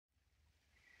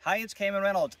Hi, it's Kamon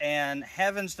Reynolds, and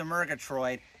heavens to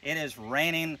Murgatroyd, it is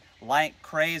raining like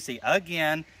crazy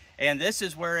again, and this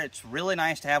is where it's really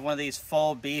nice to have one of these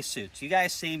full bee suits. You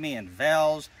guys see me in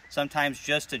veils, sometimes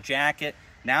just a jacket.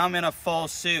 Now I'm in a full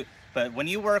suit, but when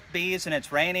you work bees and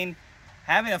it's raining,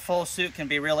 having a full suit can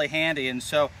be really handy, and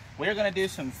so we're going to do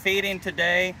some feeding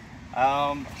today.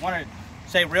 I want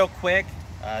to say real quick,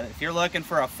 if you're looking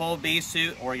for a full bee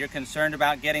suit or you're concerned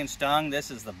about getting stung, this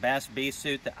is the best bee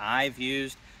suit that I've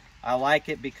used. I like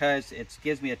it because it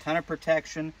gives me a ton of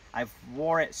protection. I've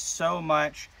wore it so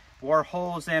much, wore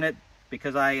holes in it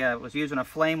because I was using a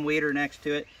flame weeder next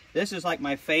to it. This is like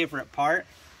my favorite part,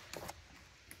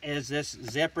 is this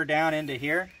zipper down into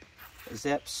here. It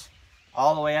zips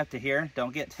all the way up to here.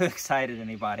 Don't get too excited,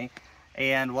 anybody.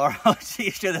 And Laurel,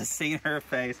 she should have seen her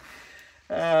face.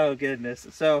 Oh goodness.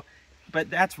 So,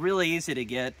 but that's really easy to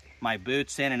get my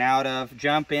boots in and out of,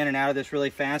 jump in and out of this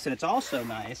really fast. And it's also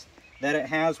nice that it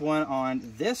has one on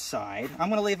this side. I'm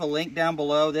going to leave a link down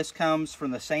below. This comes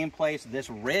from the same place this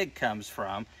rig comes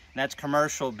from, and that's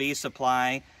Commercial Bee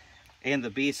Supply and the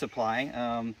Bee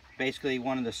Supply. Basically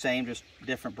one and the same, just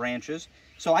different branches.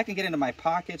 So I can get into my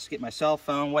pockets, get my cell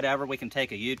phone, whatever. We can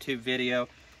take a YouTube video.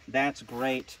 That's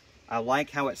great. I like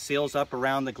how it seals up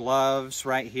around the gloves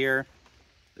right here.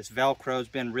 This Velcro's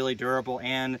been really durable,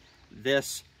 and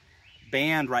this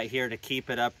band right here to keep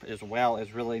it up as well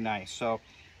is really nice. So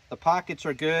the pockets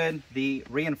are good. The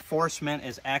reinforcement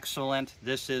is excellent.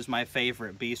 This is my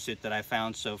favorite bee suit that I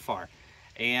found so far.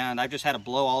 And I've just had to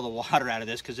blow all the water out of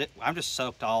this because I'm just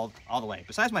soaked all the way.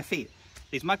 Besides my feet,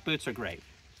 these muck boots are great.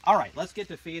 All right, let's get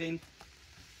to feeding.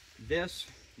 This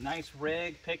nice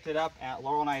rig, picked it up at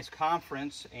Laurel and I's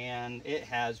conference, and it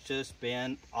has just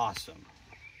been awesome.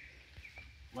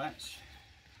 Let's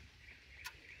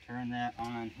turn that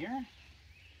on here.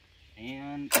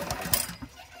 And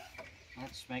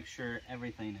let's make sure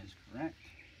everything is correct.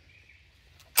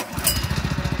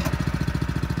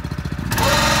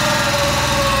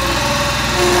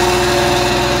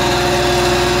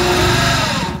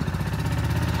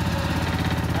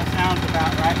 That sounds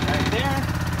about right there.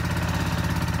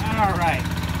 All right.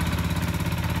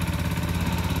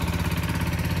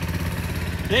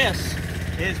 This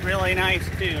is really nice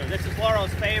too. This is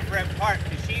Laurel's favorite part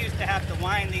because she used to have to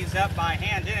wind these up by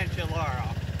hand, didn't you,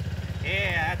 Laurel?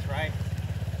 Yeah, that's right.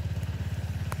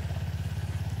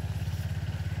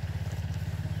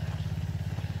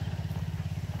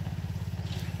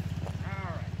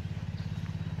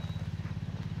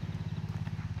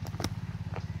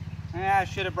 I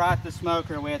should have brought the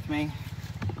smoker with me.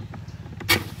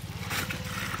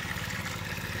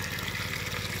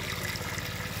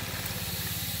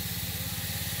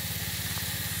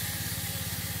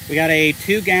 We got a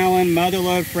 2-gallon mother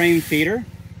load frame feeder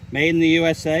made in the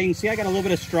USA. You can see I got a little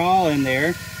bit of straw in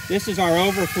there. This is our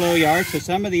overflow yard, so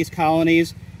some of these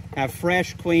colonies have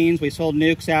fresh queens. We sold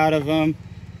nukes out of them,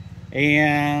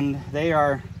 and they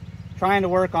are trying to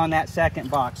work on that second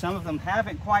box. Some of them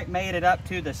haven't quite made it up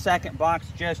to the second box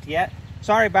just yet.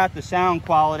 Sorry about the sound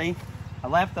quality. I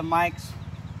left the mics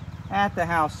at the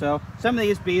house, so some of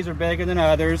these bees are bigger than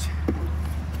others.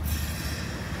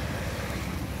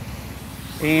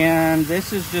 And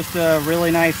this is just a really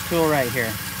nice tool right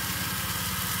here.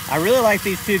 I really like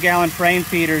these 2-gallon frame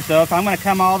feeders though. If I'm gonna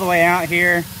come all the way out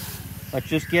here, let's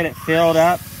just get it filled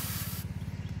up.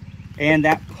 And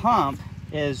that pump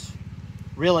is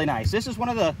really nice. This is one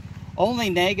of the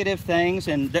only negative things,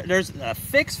 and there's a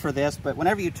fix for this, but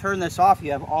whenever you turn this off,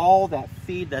 you have all that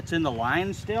feed that's in the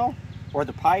line still, or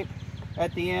the pipe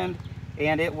at the end,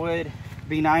 and it would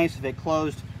be nice if it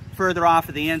closed further off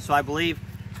at the end. So I believe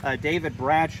David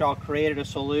Bradshaw created a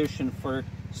solution for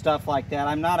stuff like that.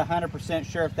 I'm not 100%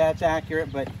 sure if that's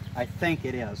accurate, but I think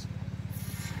it is.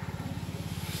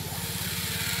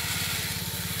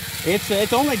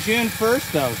 It's only June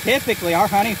 1st though. Typically our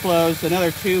honey flows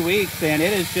another 2 weeks, and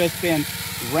it has just been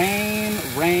rain,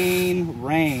 rain,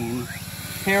 rain.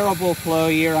 Terrible flow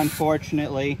year,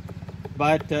 unfortunately,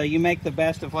 but you make the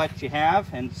best of what you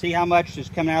have, and see how much is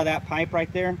coming out of that pipe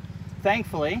right there.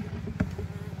 Thankfully,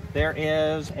 there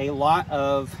is a lot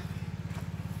of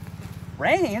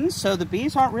rain, so the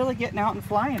bees aren't really getting out and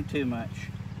flying too much.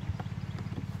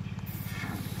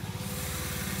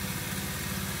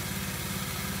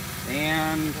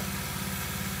 And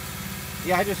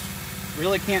yeah, I just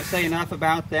really can't say enough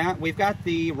about that. We've got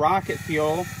the rocket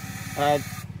fuel,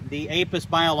 the Apis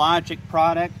Biologic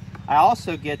product. I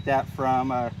also get that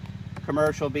from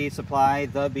Commercial Bee Supply,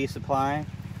 the Bee Supply.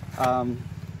 So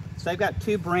they've got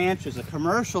 2 branches. A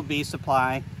Commercial Bee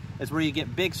Supply is where you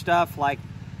get big stuff like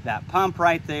that pump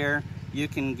right there. You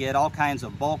can get all kinds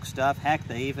of bulk stuff. Heck,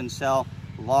 they even sell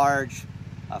large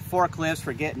forklifts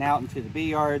for getting out into the bee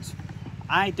yards.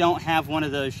 I don't have one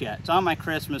of those yet. It's on my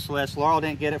Christmas list. Laurel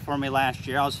didn't get it for me last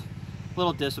year. I was a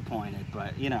little disappointed,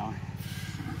 but you know,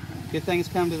 good things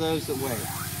come to those that wait.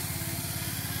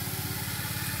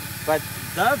 But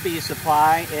the Bee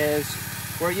Supply is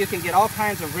where you can get all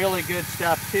kinds of really good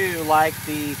stuff too, like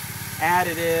the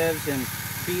additives and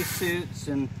bee suits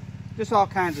and just all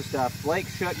kinds of stuff. Blake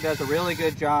Shook does a really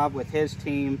good job with his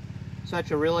team.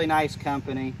 Such a really nice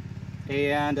company.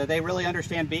 And they really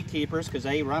understand beekeepers because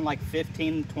they run like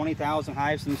 15, 20,000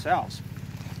 hives themselves.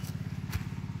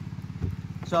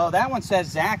 So that one says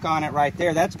Zach on it right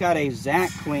there. That's got a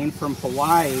Zach queen from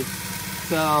Hawaii.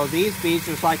 So these bees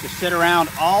just like to sit around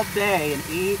all day and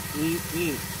eat, eat,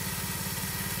 eat.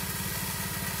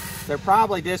 They're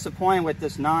probably disappointed with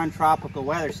this non-tropical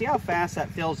weather. See how fast that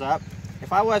fills up?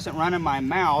 If I wasn't running my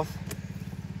mouth,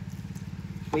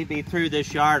 we'd be through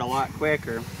this yard a lot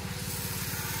quicker.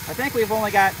 I think we've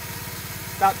only got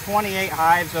about 28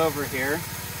 hives over here,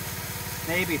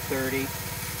 maybe 30.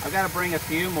 I've got to bring a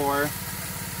few more.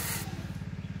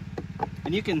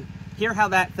 And you can hear how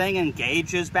that thing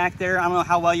engages back there. I don't know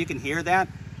how well you can hear that.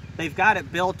 They've got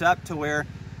it built up to where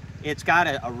it's got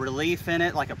a relief in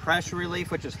it, like a pressure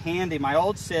relief, which is handy. My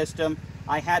old system,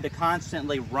 I had to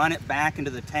constantly run it back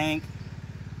into the tank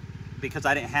because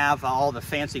I didn't have all the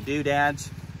fancy doodads.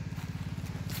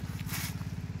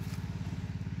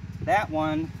 That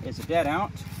one is a dead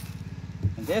out,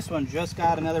 and this one just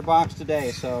got another box today,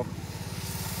 so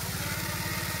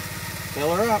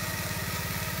fill her up.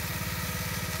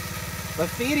 But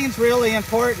feeding's really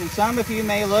important. Some of you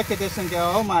may look at this and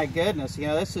go, oh my goodness, you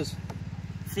know, this is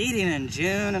feeding in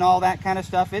June and all that kind of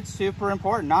stuff. It's super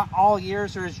important. Not all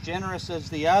years are as generous as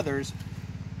the others,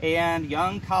 and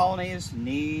young colonies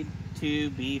need to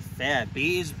be fed.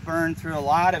 Bees burn through a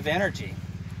lot of energy,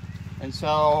 and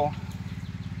so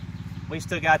we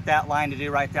still got that line to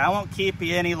do right there. I won't keep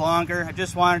you any longer. I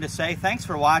just wanted to say thanks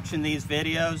for watching these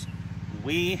videos.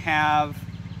 We have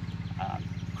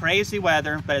crazy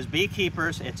weather, but as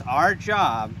beekeepers, it's our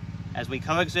job as we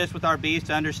coexist with our bees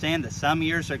to understand that some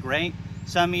years are great,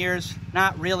 some years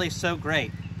not really so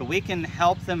great, but we can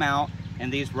help them out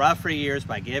in these rougher years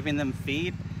by giving them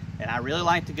feed. And I really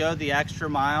like to go the extra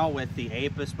mile with the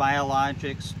Apis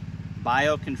Biologics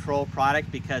biocontrol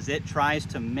product because it tries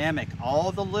to mimic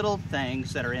all the little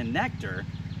things that are in nectar,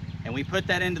 and we put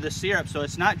that into the syrup. So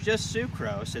it's not just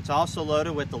sucrose, it's also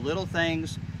loaded with the little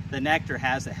things the nectar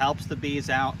has that helps the bees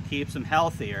out, keeps them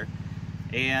healthier.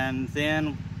 And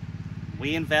then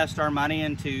we invest our money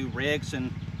into rigs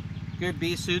and good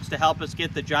bee suits to help us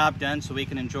get the job done so we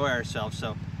can enjoy ourselves.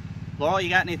 So Laurel, you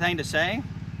got anything to say?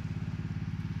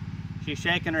 She's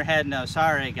shaking her head no.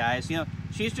 Sorry guys, you know,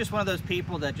 she's just one of those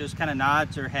people that just kind of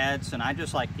nods her heads, and I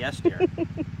just like, yes dear.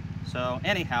 So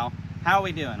anyhow, how are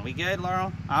we doing? We good,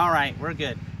 Laurel? All right, we're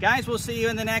good. Guys, we'll see you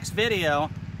in the next video,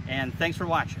 and thanks for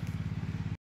watching.